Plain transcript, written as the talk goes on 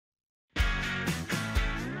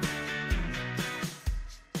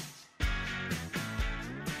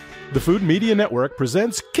The Food Media Network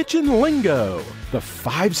presents Kitchen Lingo, the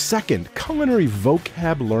 5-second culinary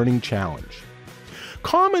vocab learning challenge.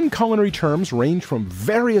 Common culinary terms range from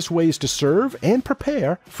various ways to serve and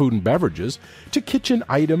prepare food and beverages, to kitchen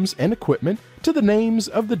items and equipment, to the names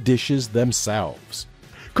of the dishes themselves.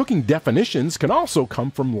 Cooking definitions can also come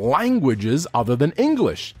from languages other than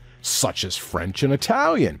English, such as French and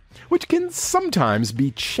Italian, which can sometimes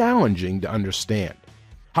be challenging to understand.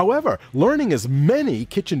 However, learning as many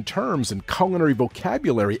kitchen terms and culinary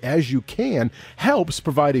vocabulary as you can helps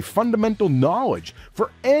provide a fundamental knowledge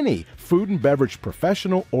for any food and beverage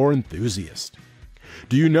professional or enthusiast.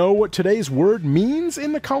 Do you know what today's word means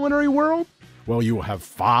in the culinary world? Well, you will have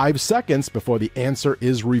 5 seconds before the answer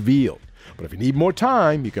is revealed. But if you need more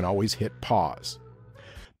time, you can always hit pause.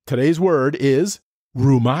 Today's word is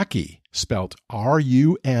rumaki, spelled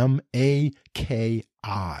R-U-M-A-K-I,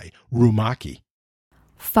 rumaki.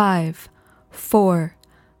 5, 4,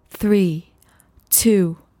 3,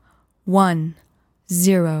 2, 1,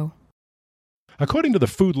 0. According to the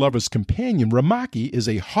Food Lover's Companion, rumaki is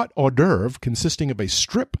a hot hors d'oeuvre consisting of a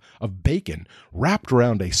strip of bacon wrapped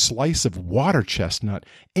around a slice of water chestnut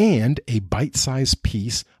and a bite-sized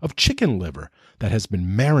piece of chicken liver that has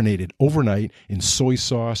been marinated overnight in soy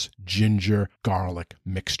sauce, ginger, garlic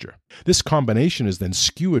mixture. This combination is then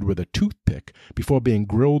skewered with a toothpick before being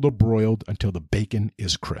grilled or broiled until the bacon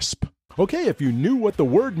is crisp. Okay, if you knew what the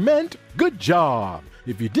word meant, good job!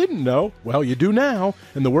 If you didn't know, well, you do now,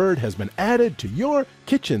 and the word has been added to your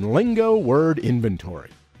Kitchen Lingo word inventory.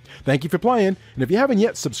 Thank you for playing, and if you haven't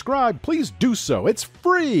yet subscribed, please do so. It's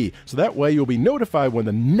free, so that way you'll be notified when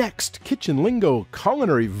the next Kitchen Lingo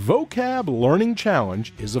Culinary Vocab Learning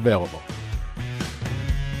Challenge is available.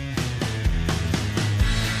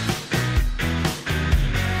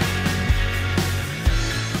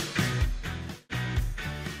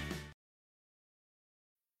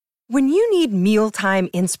 When you need mealtime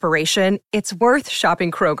inspiration, it's worth shopping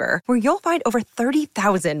Kroger, where you'll find over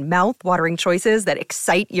 30,000 mouth-watering choices that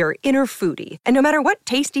excite your inner foodie. And no matter what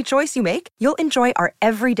tasty choice you make, you'll enjoy our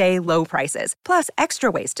everyday low prices, plus extra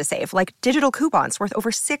ways to save, like digital coupons worth over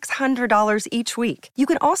 $600 each week. You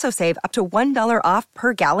can also save up to $1 off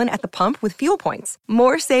per gallon at the pump with fuel points.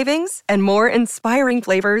 More savings and more inspiring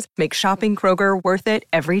flavors make shopping Kroger worth it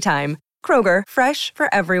every time. Kroger, fresh for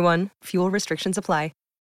everyone. Fuel restrictions apply.